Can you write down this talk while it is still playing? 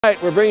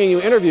Tonight, we're bringing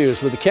you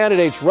interviews with the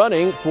candidates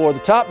running for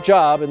the top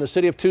job in the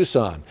city of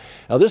Tucson.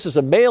 Now, this is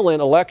a mail-in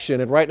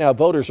election, and right now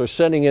voters are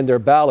sending in their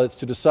ballots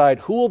to decide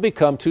who will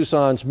become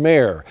Tucson's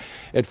mayor.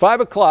 At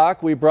 5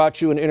 o'clock, we brought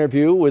you an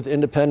interview with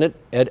independent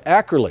Ed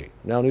Ackerley.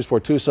 Now, News 4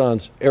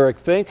 Tucson's Eric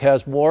Fink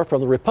has more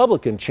from the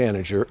Republican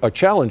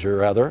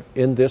challenger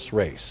in this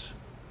race.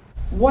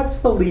 What's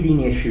the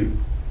leading issue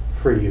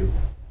for you?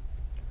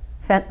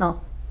 Fentanyl.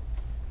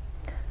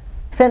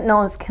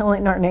 Fentanyl is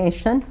killing our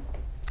nation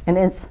and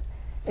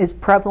is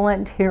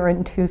prevalent here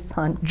in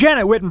Tucson.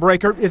 Janet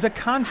Wittenbreaker is a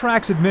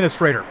contracts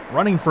administrator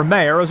running for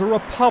mayor as a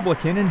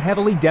Republican in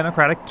heavily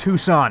Democratic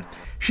Tucson.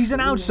 She's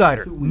an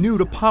outsider, new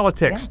to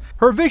politics.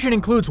 Her vision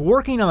includes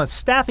working on a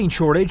staffing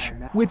shortage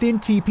within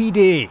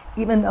TPD.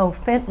 Even though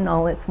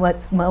fentanyl is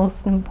what's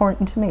most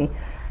important to me,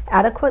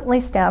 adequately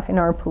staffing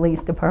our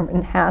police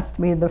department has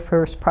to be the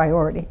first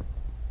priority.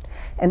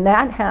 And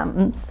that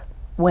happens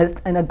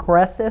with an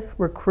aggressive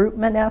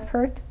recruitment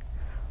effort,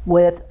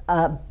 with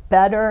a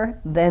better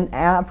than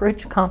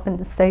average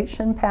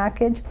compensation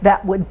package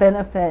that would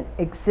benefit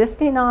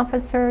existing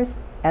officers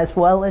as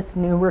well as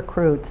new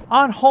recruits.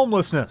 On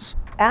homelessness.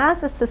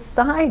 As a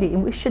society,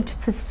 we should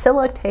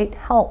facilitate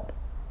help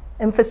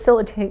and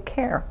facilitate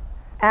care.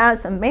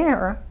 As a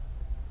mayor,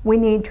 we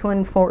need to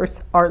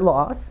enforce our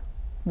laws,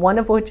 one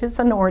of which is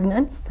an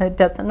ordinance that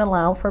doesn't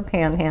allow for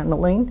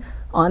panhandling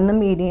on the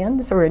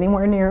medians or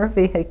anywhere near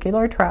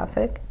vehicular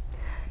traffic,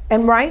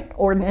 and write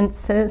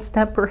ordinances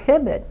that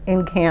prohibit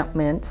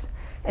encampments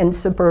and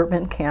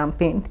suburban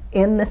camping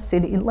in the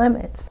city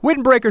limits.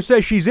 Wittenbreaker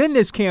says she's in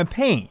this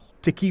campaign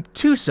to keep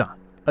Tucson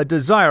a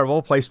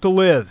desirable place to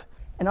live.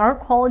 And our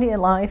quality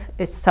of life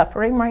is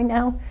suffering right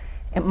now,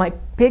 and my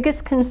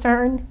biggest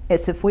concern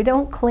is if we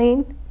don't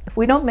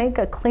make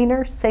a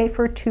cleaner,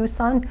 safer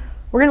Tucson,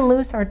 we're going to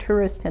lose our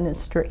tourist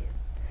industry.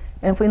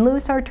 And if we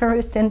lose our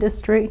tourist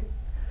industry,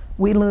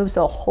 we lose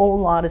a whole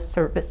lot of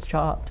service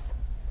jobs.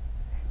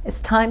 It's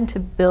time to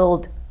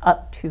build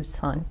up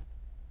Tucson.